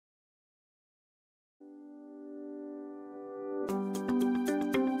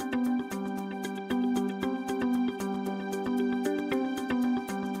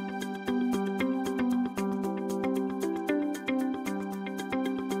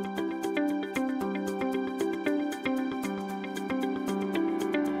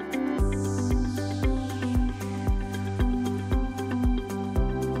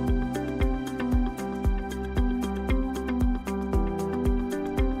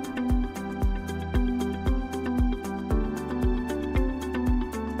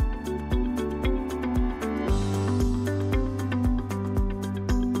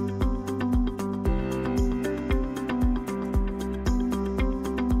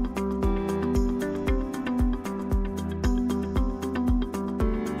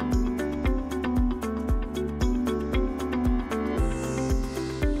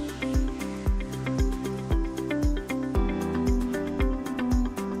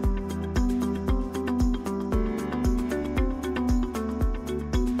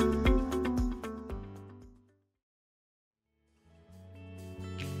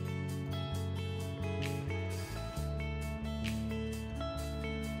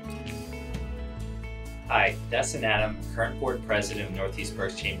Hi, Dustin Adam, current board president of Northeast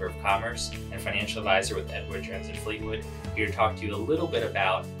Berks Chamber of Commerce and financial advisor with Edward Jones and Fleetwood, here to talk to you a little bit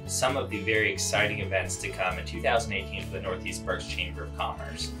about some of the very exciting events to come in 2018 for the Northeast Berks Chamber of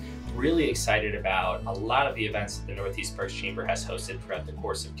Commerce. Really excited about a lot of the events that the Northeast Berks Chamber has hosted throughout the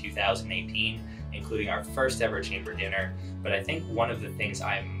course of 2018, including our first ever chamber dinner. But I think one of the things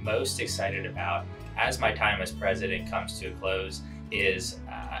I'm most excited about as my time as president comes to a close is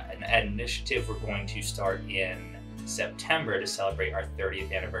an initiative we're going to start in September to celebrate our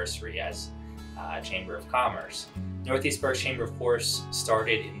 30th anniversary as Chamber of Commerce. Northeast Berks Chamber, of course,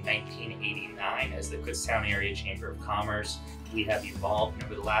 started in 1989 as the Kutztown Area Chamber of Commerce. We have evolved and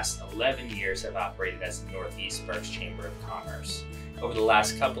over the last 11 years have operated as the Northeast Berks Chamber of Commerce. Over the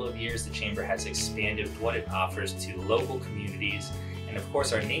last couple of years, the Chamber has expanded what it offers to local communities. And of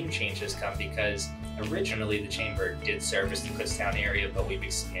course, our name change has come because originally the Chamber did service the Kutztown area, but we've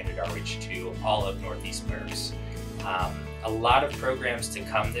expanded our reach to all of Northeast Berks. A lot of programs to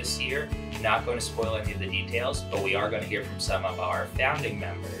come this year. Not going to spoil any of the details, but we are going to hear from some of our founding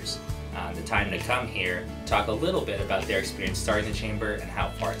members the time to come here, talk a little bit about their experience starting the Chamber and how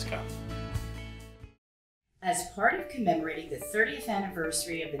far it's come. As part of commemorating the 30th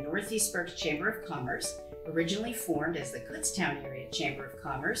anniversary of the Northeast Berks Chamber of Commerce, originally formed as the Kutztown Area Chamber of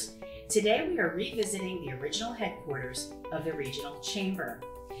Commerce, today we are revisiting the original headquarters of the regional chamber.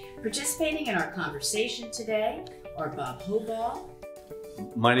 Participating in our conversation today are Bob Hobaugh.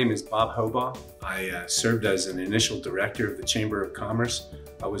 My name is Bob Hobaugh. I served as an initial director of the Chamber of Commerce.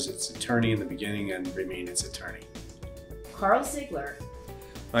 I was its attorney in the beginning and remain its attorney. Carl Ziegler.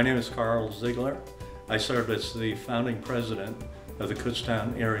 My name is Carl Ziegler. I served as the founding president of the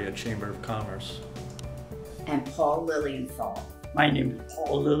Kutztown Area Chamber of Commerce. And Paul Lilienthal. My name is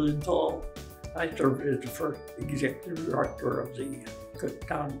Paul Lilienthal. I served as the first executive director of the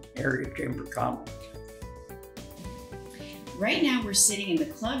Kutztown Area Chamber of Commerce. Right now we're sitting in the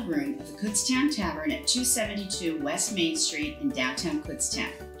club room of the Kutztown Tavern at 272 West Main Street in downtown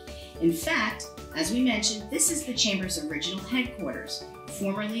Kutztown. In fact, as we mentioned, this is the Chamber's original headquarters,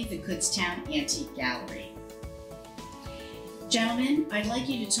 formerly the Kutztown Antique Gallery. Gentlemen, I'd like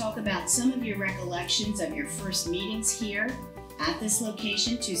you to talk about some of your recollections of your first meetings here at this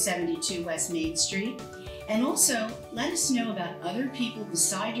location, 272 West Main Street, and also let us know about other people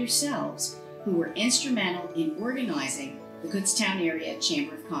beside yourselves who were instrumental in organizing the Kutztown Area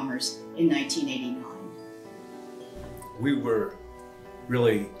Chamber of Commerce in 1989. We were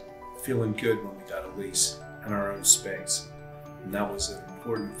really feeling good when we got a lease in our own space. And that was an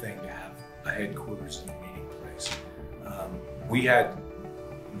important thing to have a headquarters and a meeting place. We had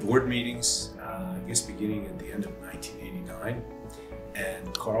board meetings, I guess beginning at the end of 1989,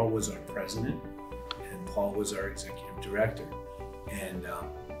 and Carl was our president and Paul was our executive director. And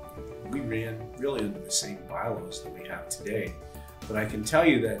we ran really under the same bylaws that we have today. But I can tell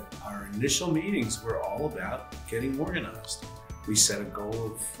you that our initial meetings were all about getting organized. We set a goal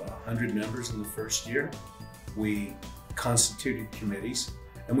of 100 members in the first year. We constituted committees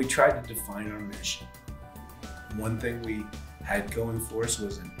and we tried to define our mission. One thing we had going for us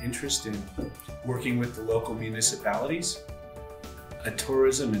was an interest in working with the local municipalities, a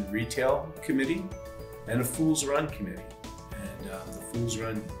tourism and retail committee, and a Fool's Run committee. And the Fool's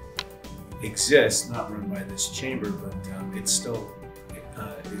Run exists, not run by this chamber, but it still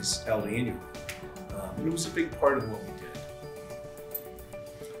is held annually. But it was a big part of what we did.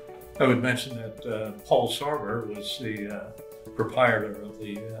 I would mention that Paul Sarver was the proprietor of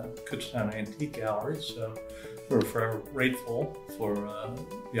the Kutztown Antique Gallery, so we're forever grateful for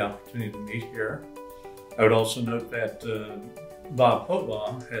the opportunity to meet here. I would also note that Bob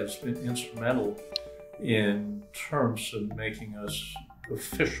Hobaugh has been instrumental in terms of making us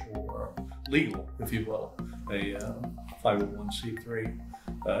official or legal, if you will, a 501c3,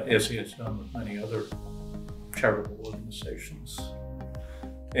 as he has done with many other charitable organizations.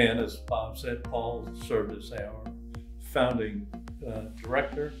 And as Bob said, Paul served as our founding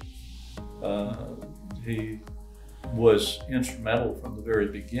director. He was instrumental from the very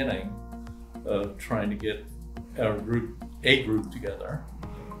beginning of trying to get a group together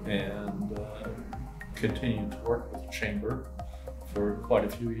and continue to work with the chamber for quite a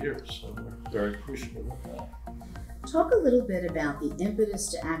few years, so we're very appreciative of that. Talk a little bit about the impetus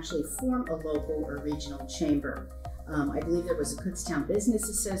to actually form a local or regional chamber. I believe there was a Kutztown Business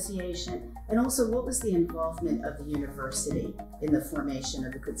Association, and also what was the involvement of the university in the formation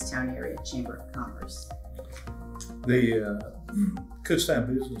of the Kutztown Area Chamber of Commerce? The Kutztown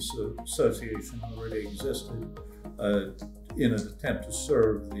Business Association already existed in an attempt to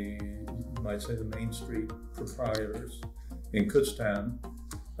serve the, you might say, the Main Street proprietors in Kutztown.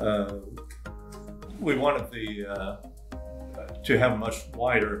 we wanted to have a much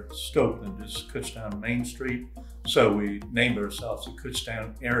wider scope than just Kutztown Main Street. So we named ourselves the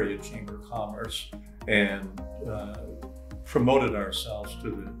Kutztown Area Chamber of Commerce and promoted ourselves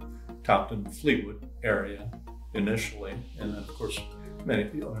to the Topton Fleetwood area initially. And then of course,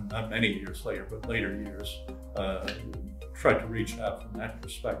 not many years later, but later years, tried to reach out from that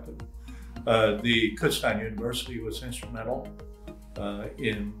perspective. The Kutztown University was instrumental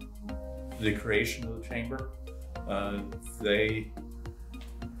in the creation of the chamber. They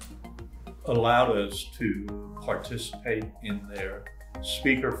allowed us to participate in their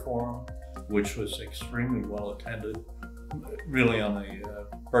speaker forum, which was extremely well attended, really on the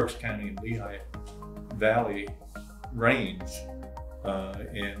Berks County and Lehigh Valley range,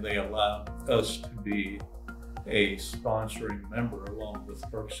 and they allowed us to be a sponsoring member along with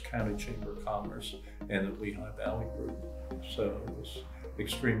Berks County Chamber of Commerce and the Lehigh Valley Group. So it was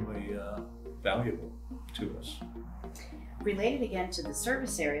extremely valuable to us. Related again to the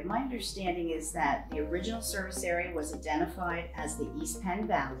service area, my understanding is that the original service area was identified as the East Penn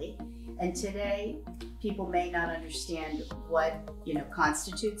Valley, and today people may not understand what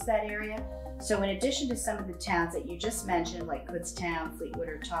constitutes that area. So in addition to some of the towns that you just mentioned, like Kutztown, Fleetwood,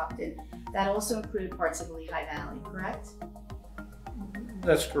 or Topton, that also included parts of the Lehigh Valley, correct?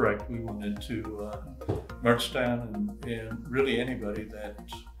 That's correct. We went into Kutztown and really anybody that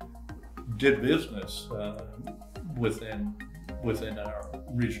did business within our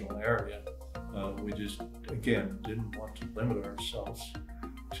regional area. We just, again, didn't want to limit ourselves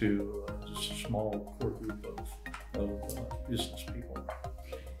to just a small core group of business people.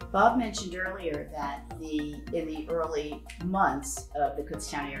 Bob mentioned earlier that in the early months of the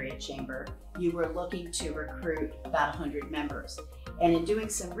Kutztown Area Chamber, you were looking to recruit about 100 members. And in doing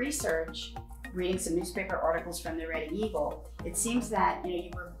some research, reading some newspaper articles from the Reading Eagle, it seems that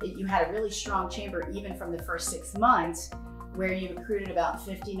you had a really strong chamber even from the first 6 months, where you recruited about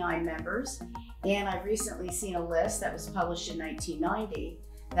 59 members. And I've recently seen a list that was published in 1990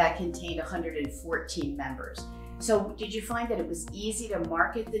 that contained 114 members. So did you find that it was easy to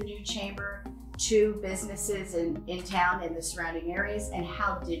market the new chamber to businesses in town and the surrounding areas? And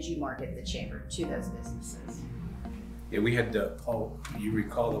how did you market the chamber to those businesses? Yeah, we had, Paul, you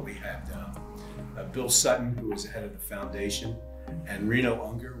recall that we had Bill Sutton, who was the head of the foundation, and Reno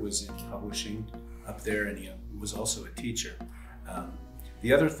Unger was in publishing up there, and he was also a teacher.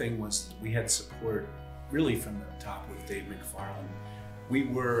 The other thing was that we had support really from the top with Dave McFarland. We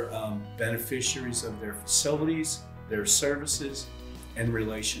were beneficiaries of their facilities, their services, and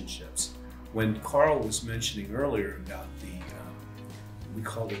relationships. When Carl was mentioning earlier about we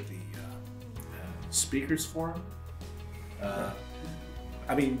called it the Speakers Forum.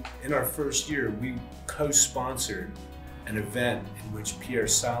 I mean, in our first year, we co-sponsored an event in which Pierre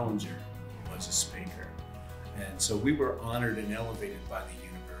Salinger was a speaker. And so we were honored and elevated by the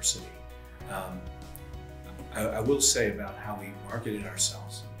university. I will say about how we marketed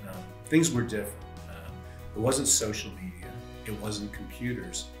ourselves. Things were different. It wasn't social media. It wasn't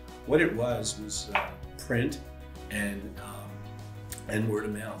computers. What it was print and word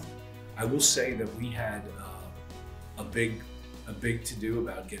of mouth. I will say that we had a big to-do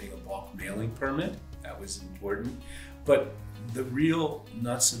about getting a bulk mailing permit. That was important. But the real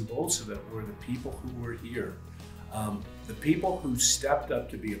nuts and bolts of it were the people who were here. The people who stepped up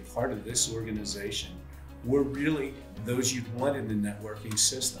to be a part of this organization were really those you'd want in the networking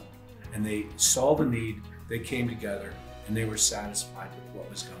system. And they saw the need, they came together, and they were satisfied with what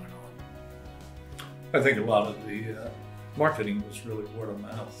was going on. I think a lot of the marketing was really word of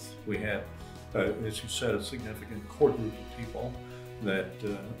mouth. We had, as you said, a significant core group of people that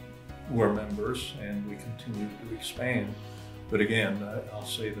were members, and we continue to expand. But again, I'll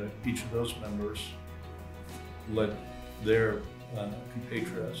say that each of those members let their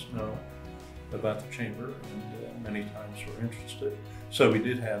compatriots know about the chamber, and many times were interested. So we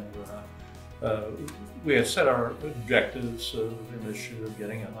did have, we had set our objectives of initiative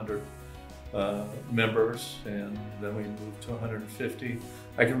getting 100 members, and then we moved to 150.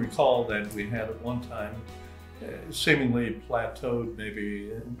 I can recall that we had at one time seemingly plateaued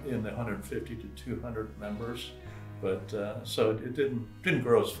maybe in the 150 to 200 members, but so it didn't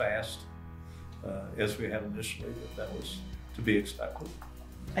grow as fast as we had initially, but that was to be expected.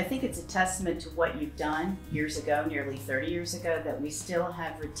 I think it's a testament to what you've done years ago, nearly 30 years ago, that we still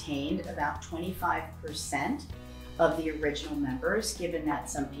have retained about 25% of the original members, given that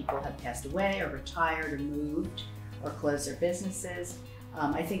some people have passed away or retired or moved or closed their businesses.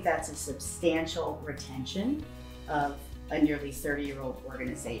 I think that's a substantial retention of a nearly 30-year-old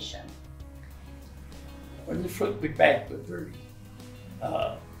organization. When this took me back to 30,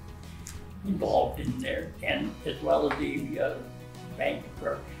 involved in there, and as well as the bank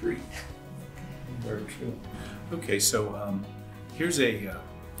across the street. Very true. Okay, so here's a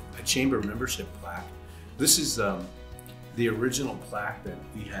chamber membership plaque. This is the original plaque that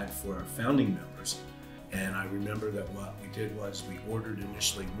we had for our founding members. And I remember that what we did was we ordered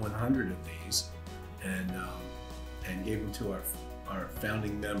initially 100 of these and gave them to our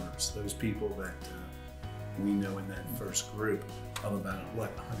founding members, those people that we know in that first group of about,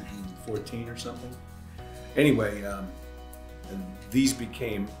 what, 114 or something? Anyway, and these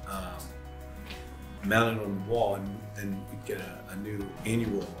became mounted on the wall, and then we get a new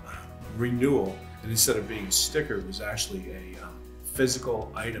annual renewal. And instead of being a sticker, it was actually a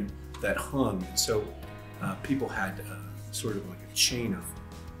physical item that hung. And so people had sort of like a chain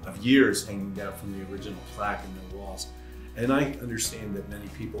of years hanging down from the original plaque in their walls. And I understand that many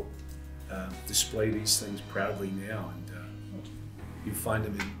people display these things proudly now, and you find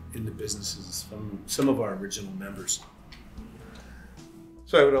them in the businesses from some of our original members.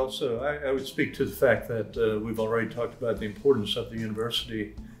 So I would also, I would speak to the fact that we've already talked about the importance of the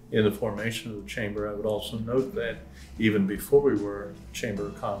university in the formation of the chamber. I would also note that even before we were Chamber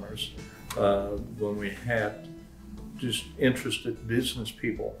of Commerce, when we had just interested business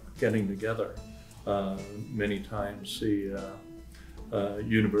people getting together, many times the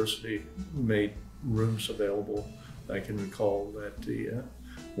university made rooms available. I can recall that the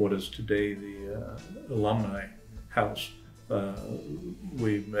what is today the alumni house,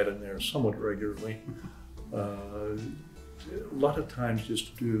 we met in there somewhat regularly. A lot of times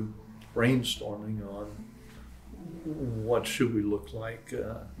just to do brainstorming on what should we look like,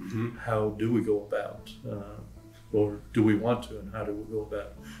 how do we go about, or do we want to, and how do we go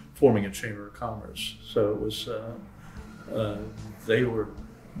about forming a Chamber of Commerce. So it was, they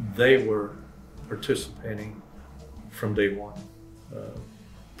were participating from day one,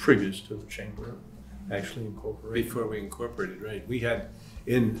 previous to the Chamber actually incorporated. Before we incorporated, right. We had,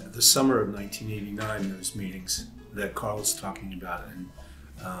 in the summer of 1989, those meetings that Carl was talking about, and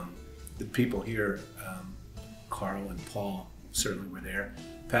the people here, Carl and Paul certainly were there,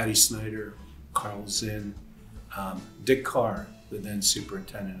 Patty Snyder, Carl Zinn, Dick Carr, the then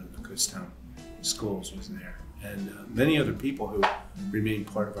superintendent of the Kutztown schools, was there, and many other people who remained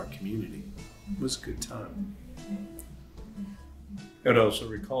part of our community. It was a good time. I would also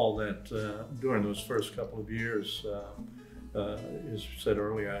recall that during those first couple of years, as you said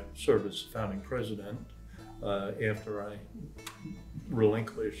earlier, I served as founding president. After I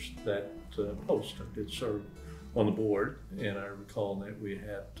relinquished that post, I did serve on the board, and I recall that we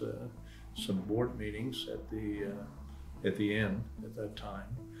had some board meetings at the end at that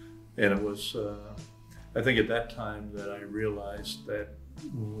time, and it was I think at that time that I realized that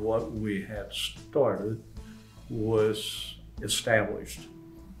what we had started was established.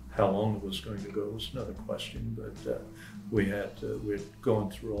 How long it was going to go was another question, but we had gone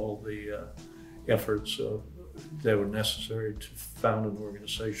through all the efforts that were necessary to found an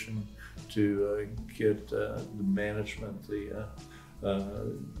organization, to get the management, the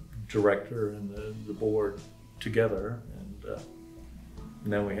director, and the board together, and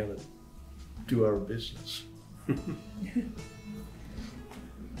now we had to do our business.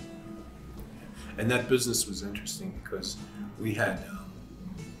 And that business was interesting because we had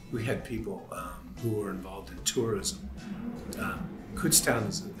people who were involved in tourism. Kutztown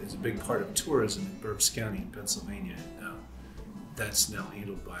is a big part of tourism in Berks County in Pennsylvania. And, that's now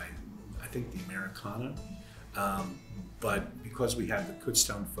handled by, I think, the Americana. But because we have the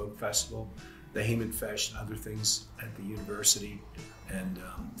Kutztown Folk Festival, the Hayman Fest, other things at the university, and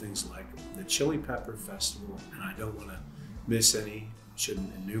things like the Chili Pepper Festival, and I don't want to miss any,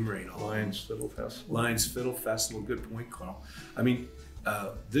 shouldn't enumerate all. Lions Fiddle Festival. Lions Fiddle Festival, good point, Carl. I mean,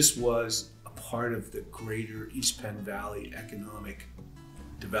 this was a part of the greater East Penn Valley economic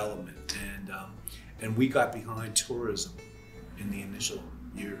development, and we got behind tourism in the initial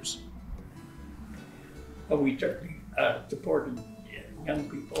years. Well, we certainly supported young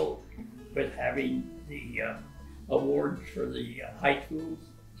people with having the awards for the high school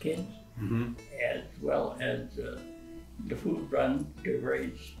kids, as well as the food run to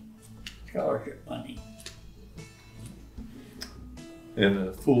raise scholarship money. And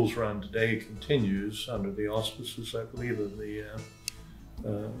the Fool's Run today continues under the auspices, I believe, of the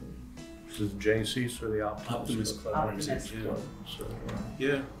JCs or the Optimist Club. Optimist Club. So,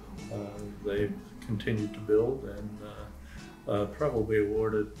 Yeah. They've continued to build and probably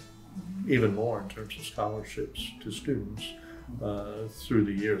awarded even more in terms of scholarships to students through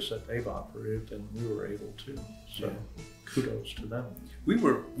the years that they've operated, and we were able to. So kudos to them. We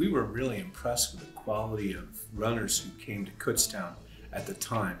were really impressed with the quality of runners who came to Kutztown at the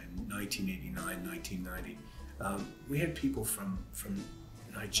time in 1989, 1990. We had people from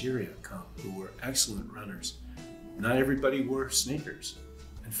Nigeria come who were excellent runners. Not everybody wore sneakers.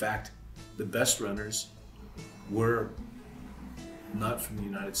 In fact, the best runners were not from the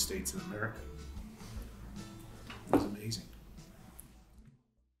United States of America. It was amazing.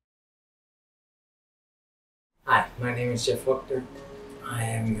 Hi, my name is Jeff Wachter. I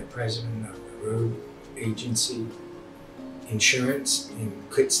am the president of the Road Agency Insurance in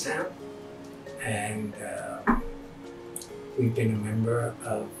Kutztown, and we've been a member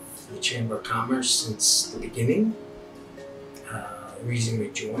of the Chamber of Commerce since the beginning. The reason we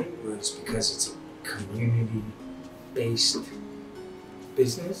joined was because it's a community-based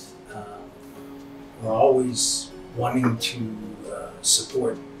business. We're always wanting to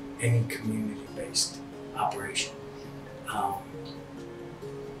support any community-based operation.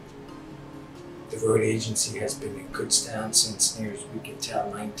 The road agency has been in Kutztown since, near as we can tell,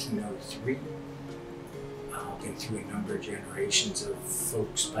 1903. Been through a number of generations of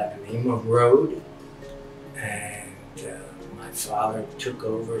folks by the name of Road, and my father took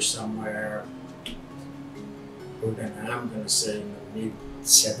over somewhere, I'm going to say in the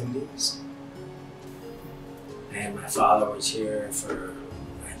mid-70s. And my father was here for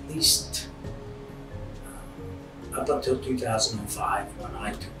at least up until 2005 when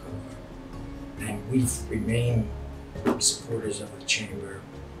I took over. And we've remained supporters of the Chamber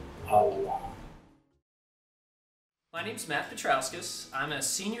all along. My name's Matt Petrauskas. I'm a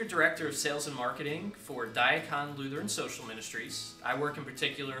Senior Director of Sales and Marketing for Diakon Lutheran Social Ministries. I work in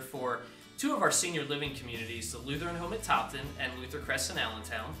particular for two of our senior living communities, the Lutheran Home at Topton and Luther Crest in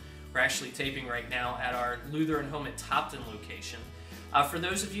Allentown. We're actually taping right now at our Lutheran Home at Topton location. For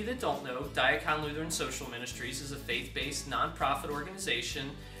those of you that don't know, Diakon Lutheran Social Ministries is a faith-based nonprofit organization.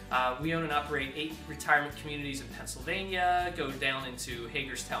 We own and operate 8 retirement communities in Pennsylvania, go down into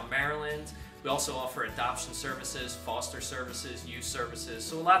Hagerstown, Maryland. We also offer adoption services, foster services, youth services,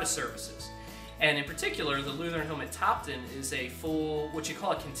 so a lot of services. And in particular, the Lutheran Home at Topton is a full, what you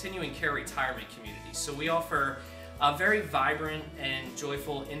call a continuing care retirement community. So we offer a very vibrant and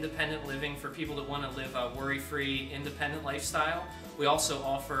joyful independent living for people that want to live a worry-free, independent lifestyle. We also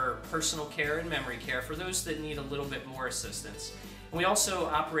offer personal care and memory care for those that need a little bit more assistance. And we also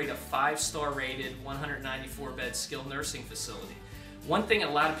operate a 5-star rated, 194-bed skilled nursing facility. One thing a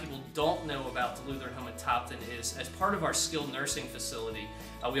lot of people don't know about the Lutheran Home at Topton is, as part of our skilled nursing facility,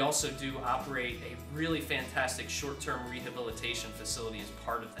 we also do operate a really fantastic short-term rehabilitation facility as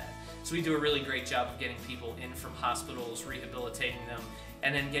part of that. So we do a really great job of getting people in from hospitals, rehabilitating them,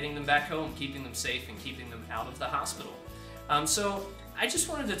 and then getting them back home, keeping them safe and keeping them out of the hospital. So I just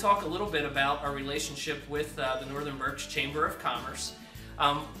wanted to talk a little bit about our relationship with the Northern Berks Chamber of Commerce.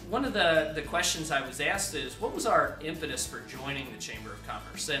 One of the questions I was asked is, what was our impetus for joining the Chamber of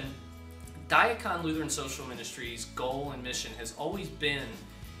Commerce? And Diakon Lutheran Social Ministries' goal and mission has always been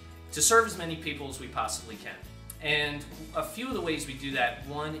to serve as many people as we possibly can. And a few of the ways we do that,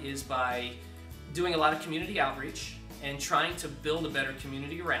 one is by doing a lot of community outreach and trying to build a better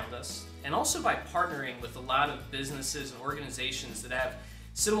community around us, and also by partnering with a lot of businesses and organizations that have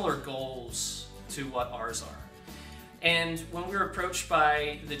similar goals to what ours are. And when we were approached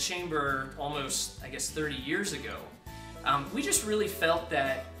by the Chamber almost, I guess, 30 years ago, we just really felt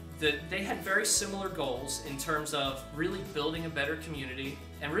that they had very similar goals in terms of really building a better community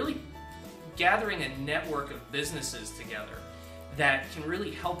and really gathering a network of businesses together that can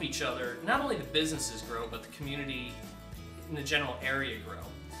really help each other, not only the businesses grow, but the community in the general area grow.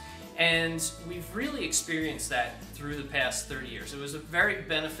 And we've really experienced that through the past 30 years. It was very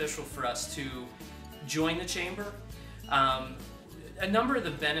beneficial for us to join the Chamber. A number of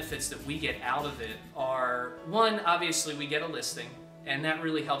the benefits that we get out of it are, one, obviously we get a listing, and that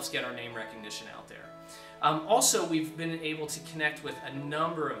really helps get our name recognition out there. Also, we've been able to connect with a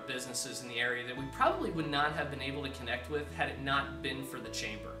number of businesses in the area that we probably would not have been able to connect with had it not been for the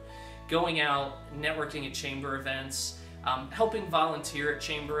Chamber. Going out, networking at Chamber events, helping volunteer at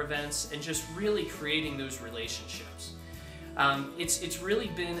Chamber events, and just really creating those relationships. It's really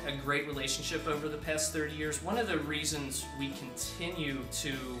been a great relationship over the past 30 years. One of the reasons we continue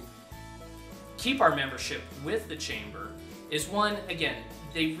to keep our membership with the Chamber is, one, again,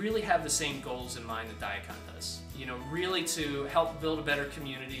 they really have the same goals in mind that Diakon does. You know, really to help build a better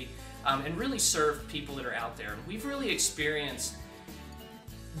community and really serve people that are out there. And we've really experienced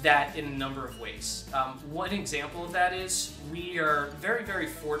that in a number of ways. One example of that is we are very, very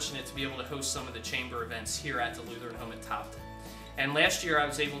fortunate to be able to host some of the Chamber events here at the Lutheran Home at Topton. And last year I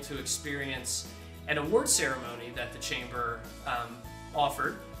was able to experience an award ceremony that the Chamber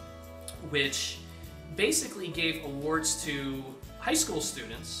offered, which basically gave awards to high school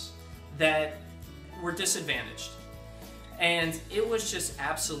students that were disadvantaged. And it was just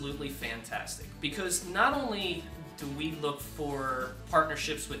absolutely fantastic, because not only do we look for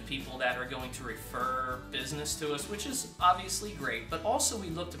partnerships with people that are going to refer business to us, which is obviously great, but also we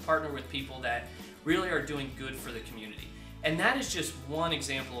look to partner with people that really are doing good for the community. And that is just one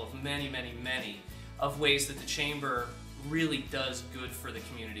example of many, many, many of ways that the Chamber really does good for the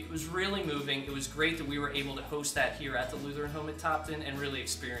community. It was really moving. It was great that we were able to host that here at the Lutheran Home at Topton and really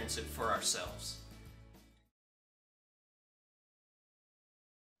experience it for ourselves.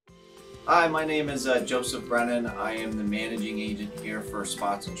 Hi, my name is Joseph Brennan. I am the managing agent here for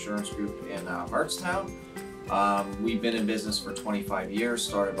Spots Insurance Group in Kutztown. We've been in business for 25 years,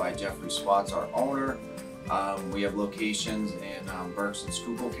 started by Jeffrey Spots, our owner. We have locations in Berks and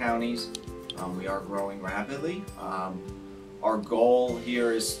Schuylkill counties. We are growing rapidly. Our goal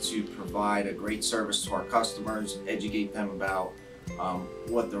here is to provide a great service to our customers, educate them about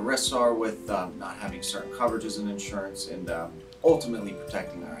what the risks are with not having certain coverages in insurance, and ultimately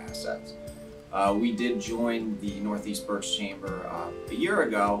protecting our assets. We did join the Northeast Berks Chamber a year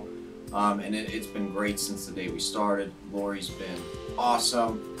ago, and it's been great since the day we started. Lori's been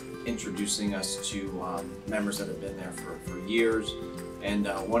awesome, introducing us to members that have been there for years. And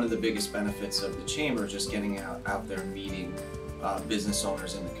one of the biggest benefits of the Chamber is just getting out there and meeting business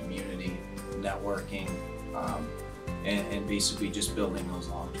owners in the community, networking, and basically just building those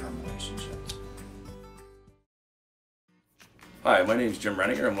long-term relationships. Hi, my name is Jim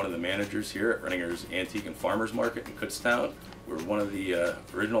Renninger. I'm one of the managers here at Renninger's Antique and Farmers Market in Kutztown. We're one of the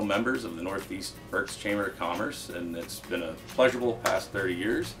original members of the Northeast Berks Chamber of Commerce, and it's been a pleasurable past 30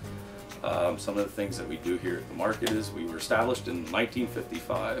 years. Some of the things that we do here at the market is we were established in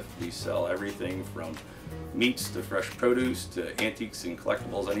 1955. We sell everything from meats to fresh produce to antiques and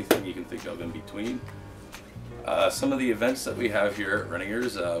collectibles, anything you can think of in between. Some of the events that we have here at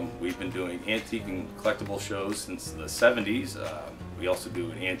Renninger's, we've been doing antique and collectible shows since the 70s. We also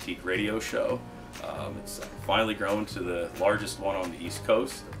do an antique radio show. It's finally grown to the largest one on the East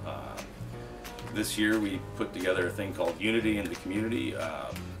Coast. This year we put together a thing called Unity in the Community.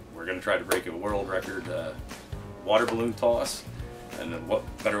 We're going to try to break a world record water balloon toss. And what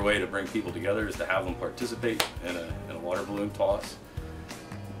better way to bring people together is to have them participate in a water balloon toss.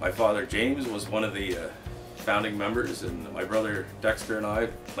 My father James was one of the founding members, and my brother Dexter and I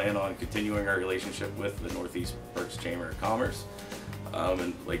plan on continuing our relationship with the Northeast Berks Chamber of Commerce. And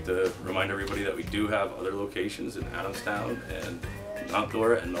I'd like to remind everybody that we do have other locations in Adamstown and Mount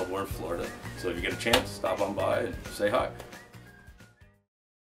Dora and Melbourne, Florida. So if you get a chance, stop on by and say hi.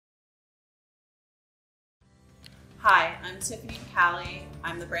 Hi, I'm Tiffany Callie.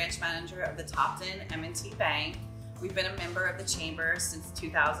 I'm the branch manager of the Topton M&T Bank. We've been a member of the Chamber since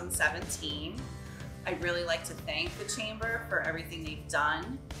 2017. I'd really like to thank the Chamber for everything they've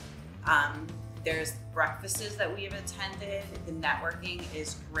done. There's breakfasts that we have attended. The networking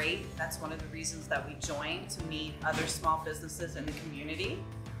is great. That's one of the reasons that we joined, to meet other small businesses in the community.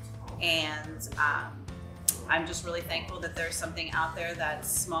 And I'm just really thankful that there's something out there that's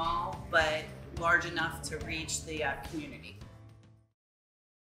small but large enough to reach the community.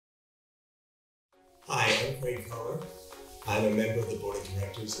 Hi, I'm Craig Keller. I'm a member of the Board of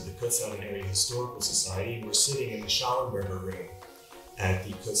Directors of the Kutztown Area Historical Society. We're sitting in the Schallenberger Room at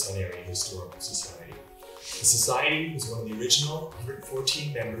the Kutztown Area Historical Society. The Society was one of the original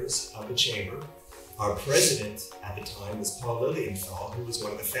 114 members of the Chamber. Our president at the time was Paul Lilienthal, who was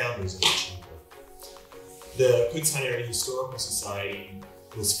one of the founders of the Chamber. The Kutztown Area Historical Society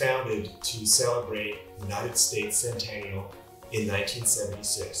was founded to celebrate the United States Centennial in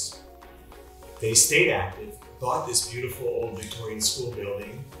 1976. They stayed active, bought this beautiful old Victorian school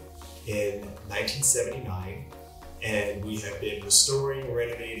building in 1979, and we have been restoring,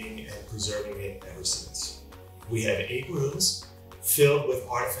 renovating, and preserving it ever since. We have 8 rooms filled with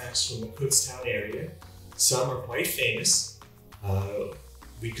artifacts from the Kutztown area. Some are quite famous.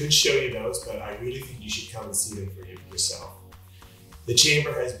 We could show you those, but I really think you should come and see them for yourself. The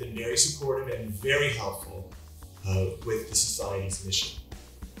Chamber has been very supportive and very helpful with the Society's mission.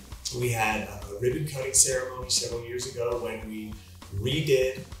 We had a ribbon cutting ceremony several years ago when we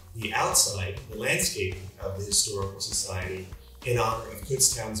redid the outside, the landscaping of the Historical Society in honor of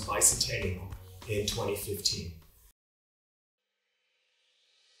Kutztown's bicentennial in 2015.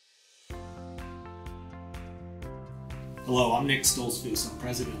 Hello, I'm Nick Stolzfus. I'm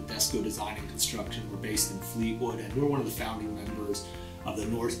president of Desco Design and Construction. We're based in Fleetwood, and we're one of the founding members of the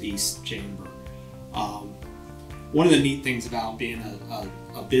Northeast Chamber. One of the neat things about being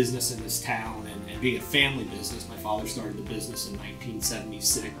a business in this town and being a family business, my father started the business in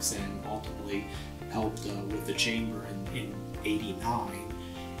 1976 and ultimately helped with the Chamber in 1989.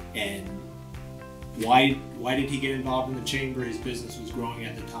 And why did he get involved in the chamber? His business was growing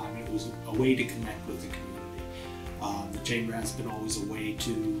at the time, and it was a way to connect with the community. The chamber has been always a way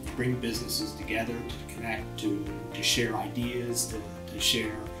to bring businesses together, to connect, to share ideas, to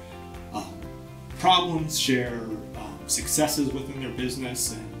share problems, share successes within their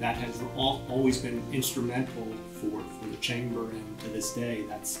business, and that has always been instrumental for the chamber. And to this day,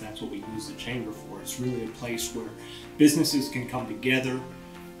 that's what we use the chamber for. It's really a place where businesses can come together,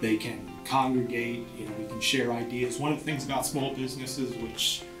 they can congregate, we can share ideas. One of the things about small businesses,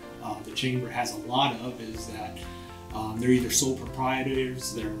 which the chamber has a lot of, is that they're either sole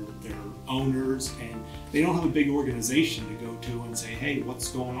proprietors, they're owners, and they don't have a big organization to go to and say, hey, what's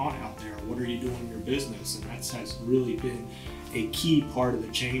going on out there? What are you doing in your business? And that has really been a key part of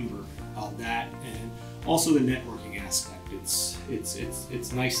the chamber, that, and also the networking aspect.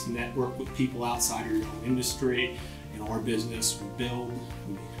 It's nice to network with people outside of your own industry. In our business,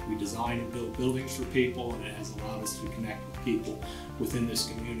 we design and build buildings for people, and it has allowed us to connect with people within this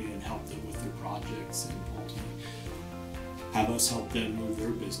community and help them with their projects, and ultimately have us help them move their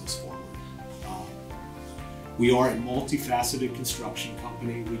business forward. We are a multifaceted construction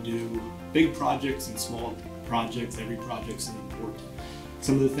company. We do big projects and small projects. Every project's important.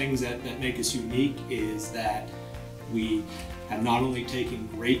 Some of the things that make us unique is that we have not only taken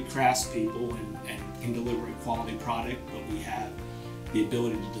great craftspeople and can deliver a quality product, but we have the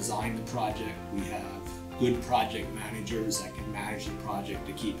ability to design the project. We have good project managers that can manage the project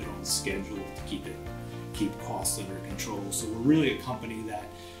to keep it on schedule, to keep costs under control. So we're really a company that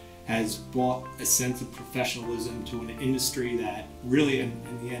has brought a sense of professionalism to an industry that really in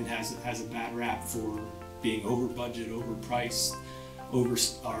the end has a bad rap for being over budget, overpriced, over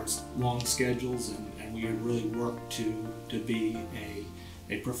our long schedules, and we really work to be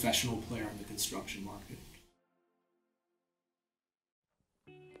a professional player in the construction market.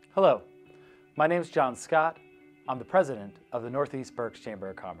 Hello, my name is John Scott. I'm the president of the Northeast Berks Chamber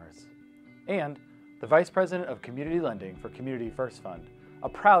of Commerce and the vice president of community lending for Community First Fund, a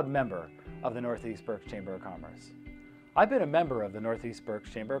proud member of the Northeast Berks Chamber of Commerce. I've been a member of the Northeast Berks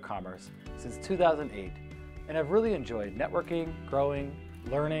Chamber of Commerce since 2008 and have really enjoyed networking, growing,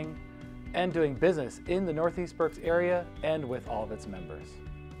 learning, and doing business in the Northeast Berks area and with all of its members.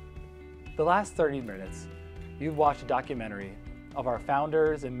 The last 30 minutes, you've watched a documentary of our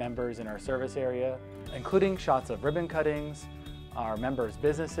founders and members in our service area, including shots of ribbon cuttings, our members'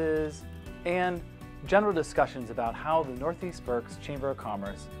 businesses, and general discussions about how the Northeast Berks Chamber of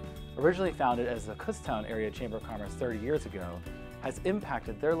Commerce, originally founded as the Kutztown Area Chamber of Commerce 30 years ago, has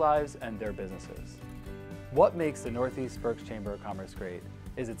impacted their lives and their businesses. What makes the Northeast Berks Chamber of Commerce great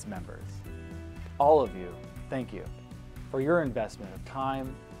is its members. All of you, thank you for your investment of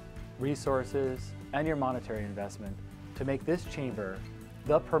time, resources, and your monetary investment to make this chamber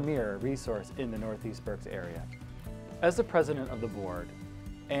the premier resource in the Northeast Berks area. As the president of the board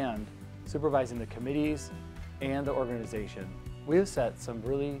and supervising the committees and the organization, we have set some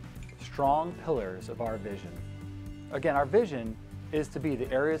really strong pillars of our vision. Again, our vision is to be the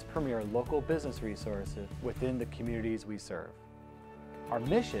area's premier local business resource within the communities we serve. Our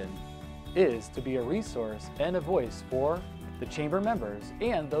mission is to be a resource and a voice for the chamber members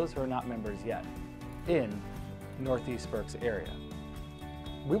and those who are not members yet in Northeast Berks area.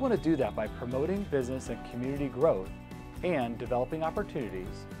 We want to do that by promoting business and community growth and developing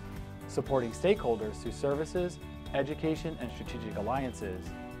opportunities, supporting stakeholders through services, education, and strategic alliances,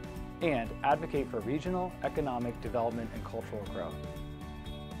 and advocate for regional, economic development and cultural growth.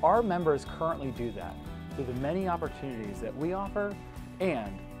 Our members currently do that through the many opportunities that we offer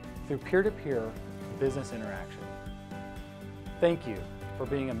and through peer-to-peer business interaction. Thank you for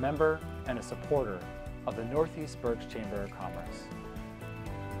being a member and a supporter of the Northeast Berks Chamber of Commerce.